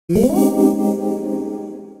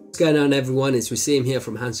What's going on everyone, it's Waseem here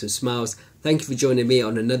from Handsome Smiles. Thank you for joining me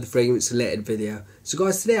on another fragrance related video. So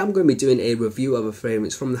guys, today I'm going to be doing a review of a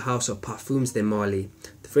fragrance from the house of Parfums de Marly.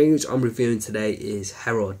 The fragrance I'm reviewing today is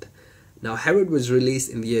Herod. Now Herod was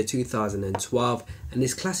released in the year 2012 and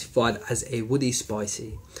is classified as a woody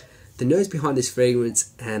spicy. The nose behind this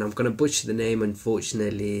fragrance, and I'm going to butcher the name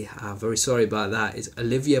unfortunately, very sorry about that, is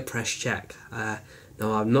Olivia Preschek.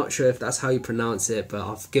 Now I'm not sure if that's how you pronounce it, but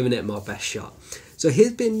I've given it my best shot. So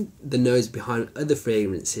he's been the nose behind other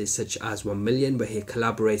fragrances such as 1 Million, where he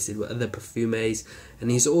collaborated with other perfumes, and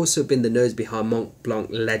he's also been the nose behind Mont Blanc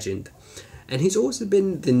Legend. And he's also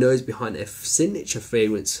been the nose behind a signature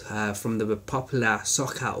fragrance from the popular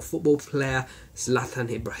soccer or football player Zlatan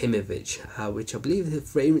Ibrahimovic, which I believe the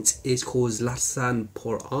fragrance is called Zlatan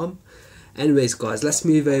pour Homme. Anyways guys, let's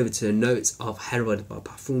move over to the notes of Herod by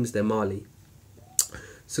Parfums de Marly.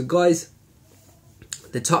 So guys,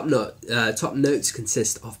 the top notes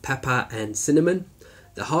consist of pepper and cinnamon.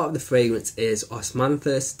 The heart of the fragrance is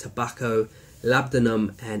osmanthus, tobacco,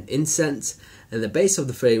 labdanum and incense. And the base of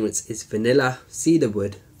the fragrance is vanilla,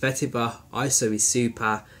 cedarwood, vetiver, isoe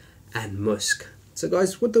super and musk. So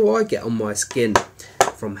guys, what do I get on my skin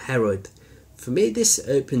from Herod? For me, this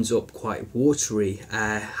opens up quite watery,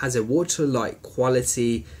 has a water-like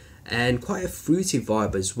quality and quite a fruity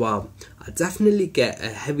vibe as well. I definitely get a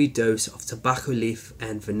heavy dose of tobacco leaf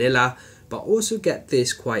and vanilla, but also get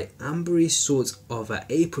this quite ambery sort of an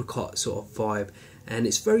apricot sort of vibe, and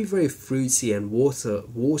it's very fruity and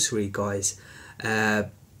watery guys,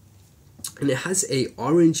 and it has a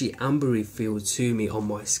orangey ambery feel to me on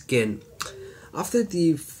my skin. After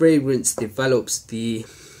the fragrance develops,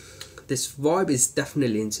 this vibe is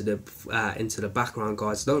definitely into the background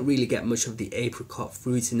guys. I don't really get much of the apricot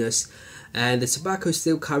fruitiness, and the tobacco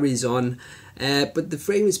still carries on, but the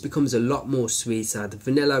fragrance becomes a lot more sweeter. The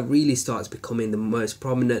vanilla really starts becoming the most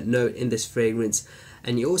prominent note in this fragrance,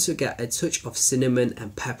 and you also get a touch of cinnamon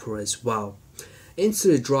and pepper as well. Into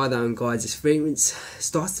the dry down guys, this fragrance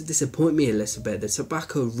starts to disappoint me a little bit. The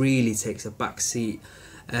tobacco really takes a back seat,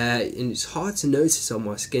 and it's hard to notice on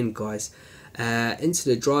my skin guys. Into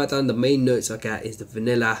the dry down, the main notes I get is the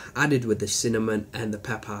vanilla added with the cinnamon and the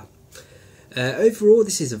pepper. Overall,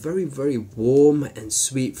 this is a very warm and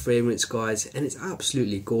sweet fragrance guys, and it's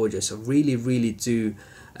absolutely gorgeous. I really do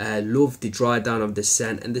love the dry down of the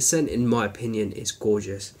scent, and the scent in my opinion is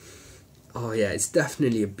gorgeous. Oh yeah, it's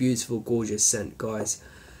definitely a beautiful gorgeous scent guys.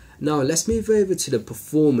 Now let's move over to the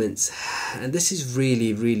performance, and this is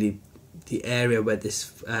really the area where this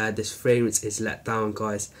fragrance is let down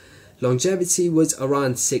guys. Longevity was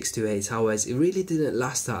around 6 to 8 hours. It really didn't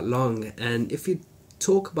last that long, and if you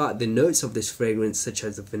talk about the notes of this fragrance such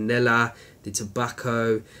as the vanilla, the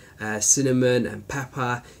tobacco, cinnamon and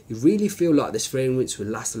pepper, you really feel like this fragrance will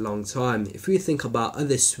last a long time. If you think about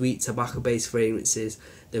other sweet tobacco based fragrances,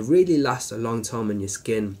 they really last a long time on your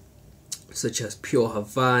skin, such as Pure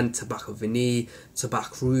Havane, Tobacco Vanille,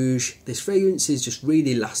 Tobacco Rouge. These fragrances just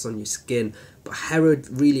really last on your skin, but Herod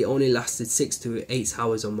really only lasted 6 to 8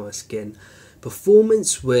 hours on my skin.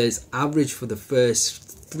 Performance was average for the first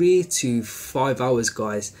 3 to 5 hours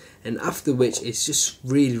guys, and after which it's just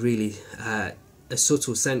really a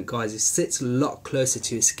subtle scent guys. It sits a lot closer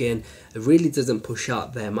to your skin. It really doesn't push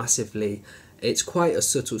out there massively. It's quite a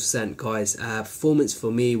subtle scent guys. Performance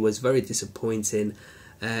for me was very disappointing.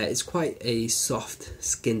 It's quite a soft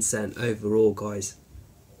skin scent overall guys.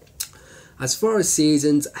 As far as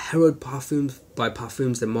seasons, Herod Parfums by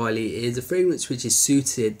Parfums de Marly is a fragrance which is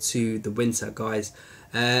suited to the winter guys,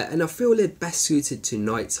 and I feel it best suited to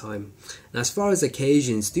nighttime. And as far as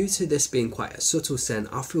occasions, due to this being quite a subtle scent,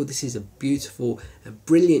 I feel this is a beautiful and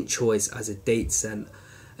brilliant choice as a date scent.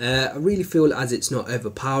 I really feel as it's not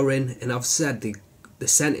overpowering, and I've said the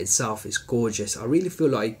scent itself is gorgeous. I really feel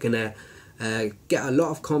like you're gonna get a lot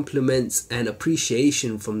of compliments and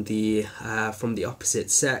appreciation from the opposite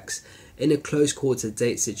sex in a close quarter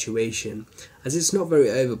date situation. As it's not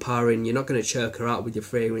very overpowering, you're not going to choke her out with your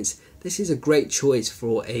fragrance. This is a great choice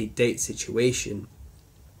for a date situation.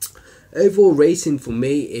 Overall rating for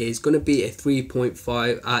me is going to be a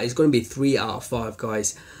 3.5. It's going to be 3 out of 5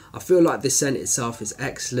 guys. I feel like the scent itself is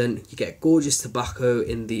excellent. You get gorgeous tobacco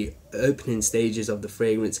in the opening stages of the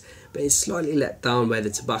fragrance, but it's slightly let down where the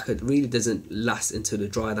tobacco really doesn't last until the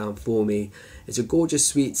dry down for me. It's a gorgeous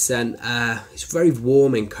sweet scent. It's very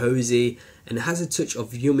warm and cozy, and it has a touch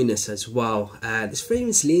of yumminess as well. This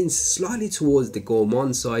fragrance leans slightly towards the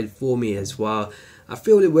gourmand side for me as well. I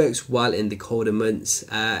feel it works well in the colder months,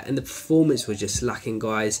 and the performance was just lacking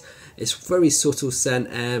guys. It's very subtle scent,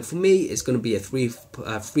 and for me it's going to be a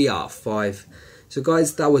 3 out of 5. So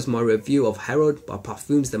guys, that was my review of Herald by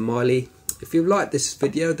Parfums de Marly. If you've liked this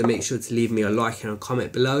video, then make sure to leave me a like and a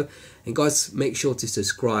comment below. And guys, make sure to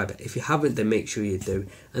subscribe. If you haven't, then make sure you do.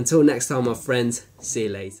 Until next time, my friends, see you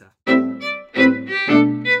later.